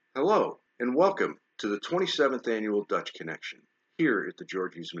Hello, and welcome to the 27th Annual Dutch Connection here at the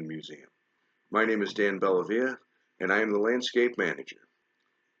George Eastman Museum. My name is Dan Bellavia, and I am the landscape manager.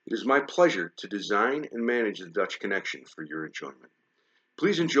 It is my pleasure to design and manage the Dutch Connection for your enjoyment.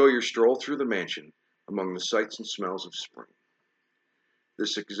 Please enjoy your stroll through the mansion among the sights and smells of spring.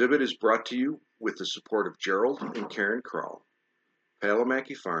 This exhibit is brought to you with the support of Gerald and Karen Krall,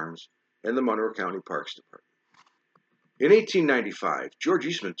 Palomaki Farms, and the Monroe County Parks Department. In 1895, George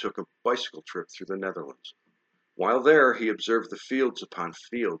Eastman took a bicycle trip through the Netherlands. While there, he observed the fields upon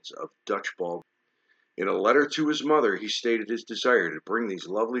fields of Dutch bulb. In a letter to his mother, he stated his desire to bring these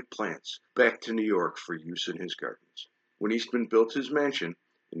lovely plants back to New York for use in his gardens. When Eastman built his mansion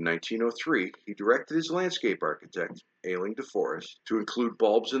in 1903, he directed his landscape architect, Ailing de Forest, to include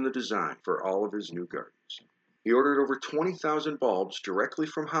bulbs in the design for all of his new gardens. He ordered over 20,000 bulbs directly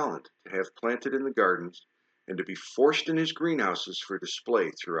from Holland to have planted in the gardens and to be forced in his greenhouses for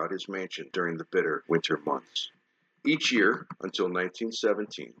display throughout his mansion during the bitter winter months. Each year, until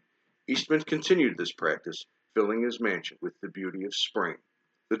 1917, Eastman continued this practice, filling his mansion with the beauty of spring.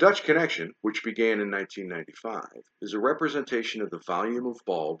 The Dutch Connection, which began in 1995, is a representation of the volume of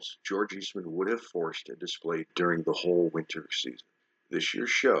bulbs George Eastman would have forced and displayed during the whole winter season. This year's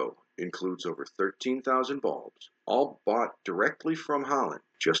show includes over 13,000 bulbs, all bought directly from Holland,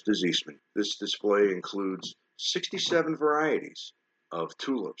 just as Eastman. This display includes 67 varieties of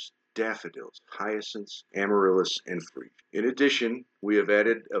tulips, daffodils, hyacinths, amaryllis, and freesia. In addition, we have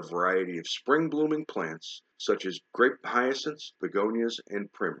added a variety of spring blooming plants such as grape hyacinths, begonias,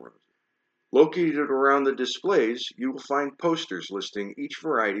 and primroses. Located around the displays, you will find posters listing each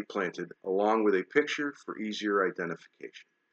variety planted along with a picture for easier identification.